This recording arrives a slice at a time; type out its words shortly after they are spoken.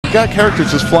you've got characters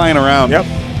just flying around. Yep.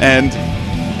 And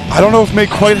I don't know if May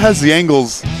quite has the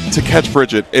angles to catch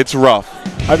Bridget. It's rough.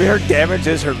 I mean, her damage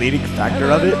is her leading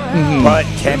factor of it, but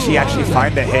can she actually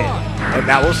find the hit? And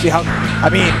now we'll see how. I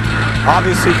mean,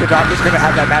 obviously, Kedako's going to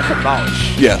have that matchup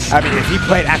knowledge. Yes. I mean, if he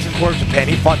played Action Quarter Japan,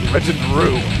 he fought Bridget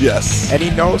Rue. Yes. And he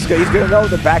knows, he's going to know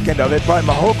the back end of it. But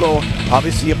Mahouko,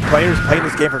 obviously, a player's playing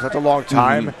this game for such a long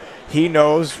time. He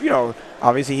knows, you know,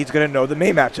 obviously, he's going to know the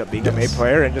May matchup, being a May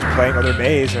player and just playing other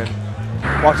Mays and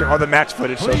watching all the match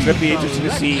footage. So it's going to be interesting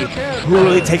to see who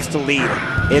really takes the lead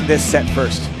in this set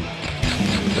first.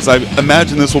 As I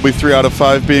imagine this will be 3 out of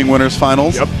 5 being winners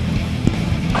finals. Yep.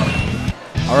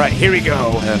 All right, here we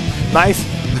go. Nice.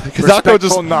 Kedako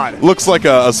just looks like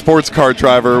a sports car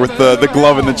driver with the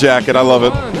glove and the jacket. I love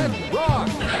it.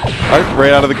 All right,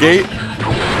 right out of the gate.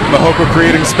 Mahouko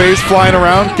creating space, flying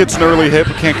around, gets an early hit,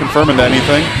 but can't confirm into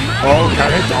anything. Oh,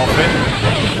 kind of dolphin.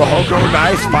 Mahouko,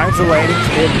 nice, finds the landing.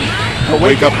 A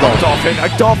wake-up dolphin.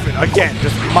 A dolphin, again,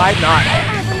 just might not.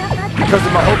 Because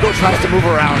the Mahouko tries to move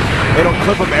around, it'll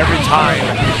clip him every time.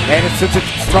 And since it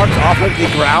starts off with the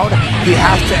ground, he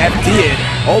has to FD it.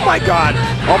 Oh my god,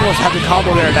 almost had the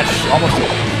combo there, that's almost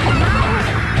it.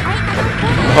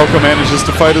 Mahouko manages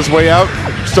to fight his way out,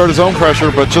 start his own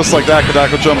pressure, but just like that,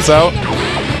 Kedako jumps out.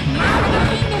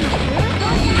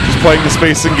 Just playing the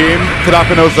spacing game.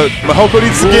 Kedako knows that Mahouko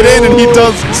needs to get in, and he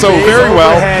does so very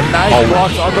well. Nice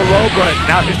blocks on the low, but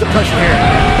now here's the pressure here.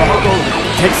 Mahouko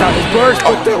takes out his burst.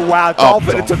 Wow,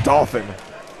 dolphin, it's a dolphin.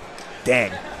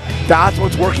 Dang. That's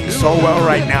what's working so well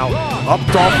right now. Up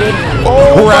dolphin.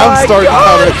 Oh round my start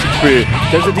god! DP.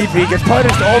 There's a DP, gets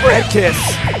punished, overhead kiss.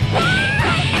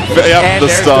 Yep, and the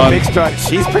there's stun. The big stun.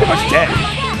 She's pretty much dead.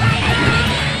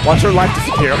 Watch her life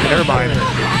disappear. Okay, never mind.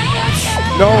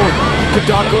 No,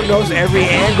 Kedako knows every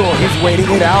angle. He's waiting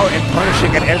it out and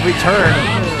punishing at every turn.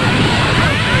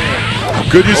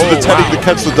 Good use of the Teddy to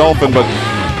catch the dolphin, but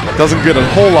doesn't get a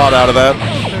whole lot out of that.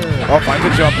 Oh, finds a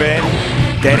jump in.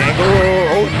 Dead angle.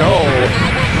 Oh, no.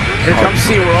 Here comes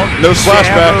SeaWorld. No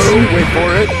flashbacks. Wait for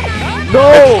it.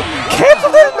 No! Cancel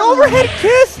it! An overhead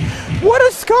kiss! What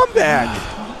a scumbag!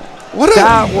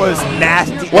 That was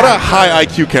nasty. What a high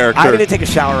IQ character. I need to take a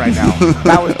shower right now.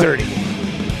 That was dirty.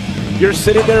 You're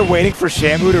sitting there waiting for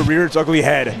Shamu to rear its ugly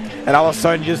head, and all of a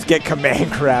sudden you just get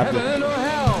command grabbed.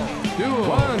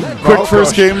 Quick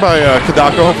first game by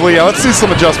Kedako, hopefully. Yeah, let's see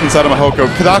some adjustments out of Mahouko.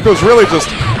 Kedako's really just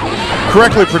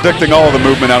correctly predicting all of the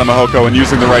movement out of Mahouko and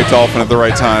using the right dolphin at the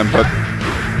right time, but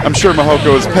I'm sure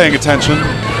Mahouko is paying attention.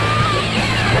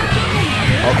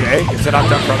 Okay, gets it knocked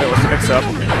down from it. What's the mix-up?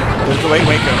 There's the late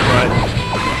wake-up,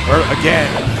 but again,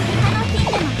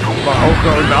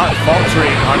 Mahouko not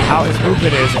faltering on how his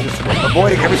movement is and just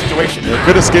avoiding every situation.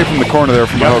 Good escape from the corner there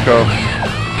from Mahouko.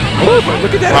 Oh, but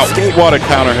look at that escape. What a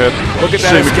counter hit. Look at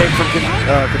that escape from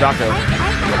Kedako.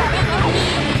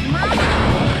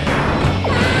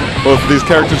 Both of these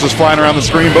characters just flying around the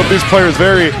screen. Both these players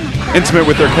very intimate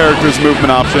with their characters' movement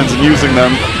options and using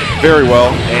them very well.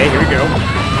 Hey, here we go.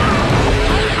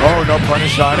 Oh, no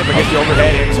punish on it, but gets the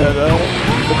overhead into the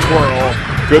twirl.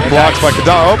 Good blocks by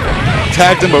Kedako.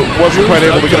 Tagged him, but wasn't quite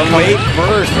able to get a late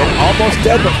burst and almost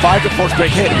dead, but 5-4 straight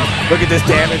hit. Look at this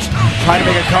damage. Trying to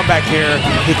make a comeback here.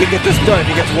 He can get this done if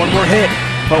he gets one more hit.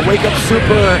 But wake up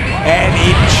super, and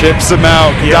he chips him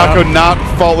out. Kedako not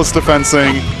faultless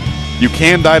defensing. You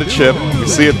can die to chip. You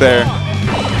see it there.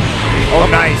 Oh,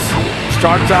 nice.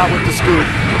 Starts out with the scoop.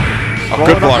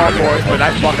 Good block. Boys, but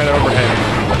nice block on the overhead.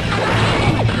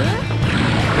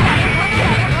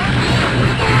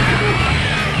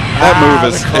 That move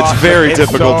is it's very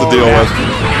difficult to deal with.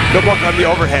 Good block on the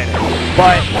overhead.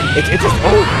 But it's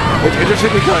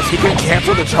interesting because he can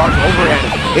cancel the charge overhead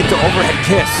into overhead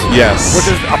kiss. Yes. Which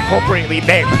is appropriately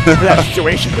named for that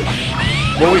situation.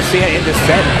 Will we see it in this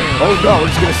set? Oh no,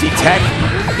 we're just gonna see tech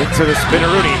into the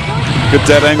spinneroonie. Good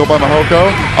dead angle by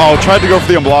Mahouko. Oh, tried to go for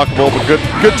the unblockable, but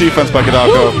good defense by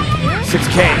Kedako.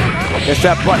 6K. It's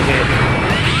that butt hit.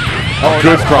 Oh,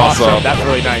 good cross up. That's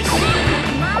really nice.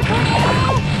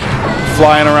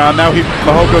 Flying around. Now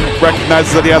Mahouko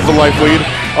recognizes that he has the life lead.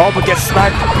 Oh, but gets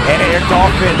sniped. And air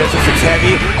dolphin. There's a 6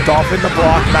 heavy. Dolphin the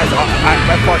block. Nice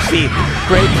FRC.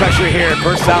 Great pressure here.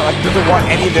 Bursts out like doesn't want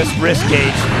any of this wrist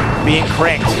gauge being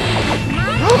cranked.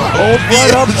 Oh,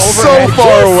 blood up so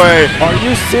far away. Are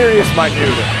you serious, my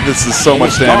dude? This is so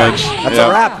much damage. That's a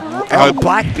wrap. And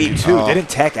black beat too. Didn't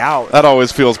tech out. That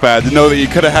always feels bad to know that you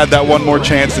could have had that one more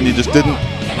chance and you just didn't.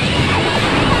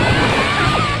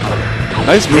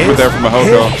 Nice movement there from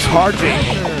Mahouko. His charging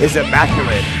is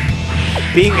immaculate.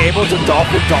 Being able to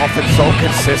dolphin so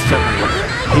consistently.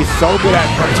 He's so good at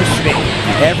partitioning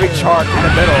every charge in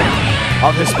the middle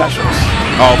of his specials.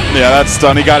 Oh, yeah, that's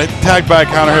stun. He got it tagged by a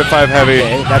counter hit 5 heavy.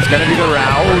 Okay, that's going to be the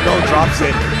round. Oh, no, drops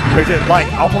it. Brings it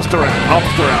light, almost around,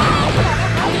 almost around.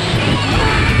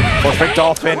 Perfect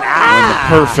dolphin. Ah!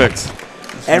 Perfect.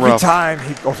 Every time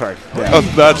he, oh, sorry. Yeah.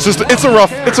 That's just, it's a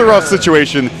rough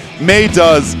situation. May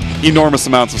does enormous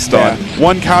amounts of stun. Yeah.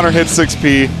 One counter hit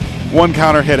 6P, one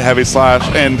counter hit heavy slash,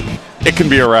 and it can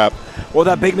be a wrap. Well,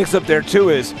 that big mix-up there, too,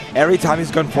 is every time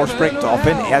he's gone force break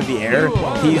dolphin out of the air,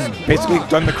 he's basically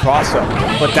done the cross-up.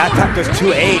 But that time does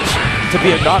 2H to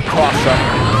be a not cross-up.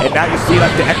 And now you see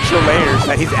like the extra layers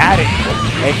that he's adding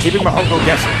and keeping MAHOUKO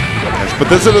guessing. Yes, but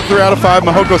this is a 3 out of 5.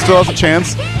 MAHOUKO still has a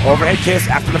chance. Overhead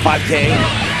kiss after the 5K.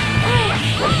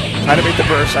 Trying to make the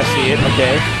burst, I see it,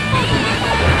 okay.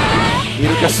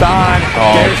 Iruka-san,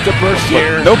 there's the burst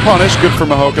here. No punish, good for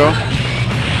MAHOUKO.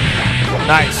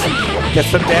 Nice. Get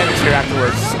some damage here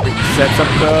afterwards. Sets up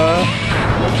the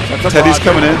Teddy's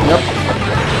coming in. Yep.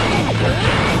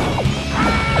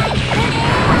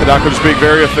 Kedako just being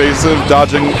very evasive,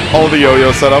 dodging all the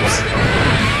yo-yo setups.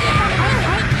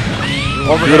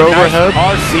 Good overhead.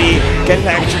 Nice RC, getting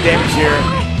the extra damage here.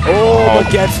 Oh, but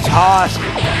gets tossed.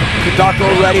 Kedako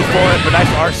ready for it, but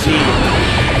nice RC.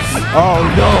 Oh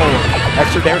no.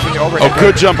 Extra damage from the overhead. Oh,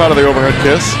 good jump out of the overhead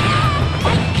kiss.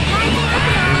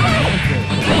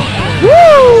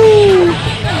 Woo!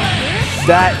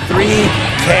 That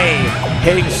 3K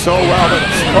hitting so well. But,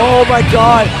 oh my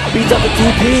god, beats up the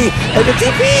TP, and the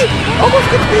TP almost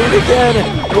gets beat again.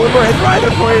 One more hit right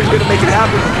before he's going to make it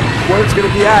happen. Where it's going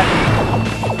to be at.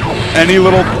 Any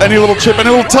little chip,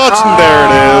 any little touch, and there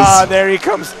it is. There he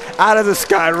comes out of the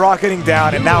sky, rocketing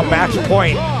down, and now match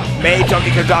point.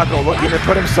 MAYJUNKIE KEDAKO looking to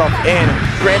put himself in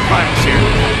grand finals here.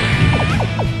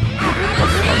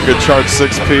 Good charge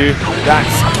 6P. That's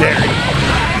scary.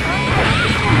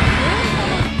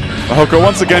 MAHOUKO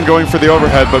once again going for the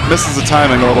overhead, but misses the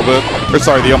timing a little bit. Or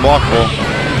sorry, the unblockable.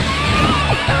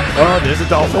 Oh, there's a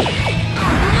dolphin.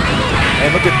 And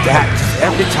look at that, just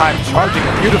every time charging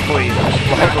beautifully.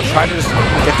 MAHOUKO trying to just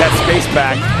get that space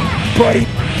back. But he,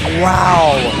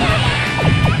 wow.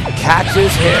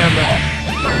 Catches him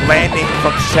landing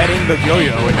from setting the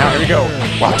yo-yo, and now here we go.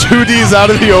 Wow, 2Ds out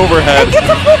of the overhead. And gets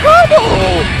a full combo!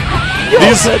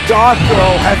 These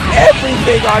Kedako has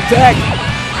everything on deck.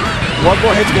 One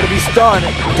more hit's gonna be stunned.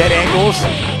 Dead angles,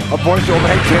 avoids the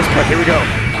overhead kiss, but here we go.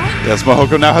 Yes,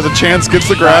 MAHOUKO now has a chance, gets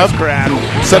the grab. Nice grab.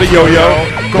 Set a yo-yo.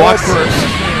 Blocks. Burst.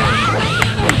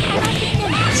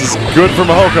 This is good for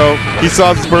MAHOUKO. He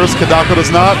saw his burst, Kedako does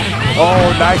not.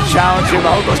 Oh, nice challenge here.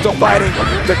 MAHOUKO still fighting.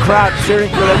 The crowd cheering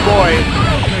for their boy.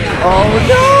 Oh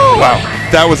no! Wow,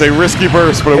 that was a risky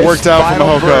burst, but it worked out for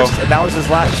MAHOUKO. Burst, and that was his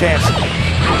last chance.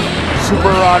 Super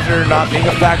Roger not being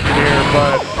a factor here,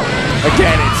 but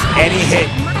again, it's any hit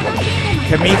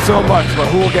can mean so much, but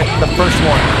who will get the first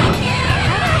one?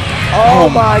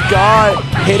 Oh my god,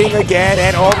 hitting again,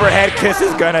 and overhead kiss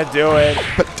is gonna do it.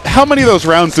 But how many of those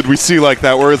rounds did we see like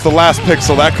that, where it's the last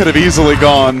pixel? That could have easily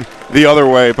gone the other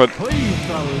way, but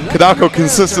Kedako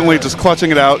consistently just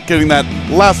clutching it out, getting that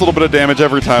last little bit of damage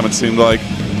every time, it seemed like.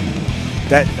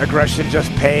 That aggression just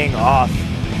paying off.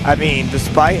 I mean,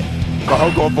 despite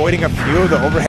MAHOUKO avoiding a few of the overhead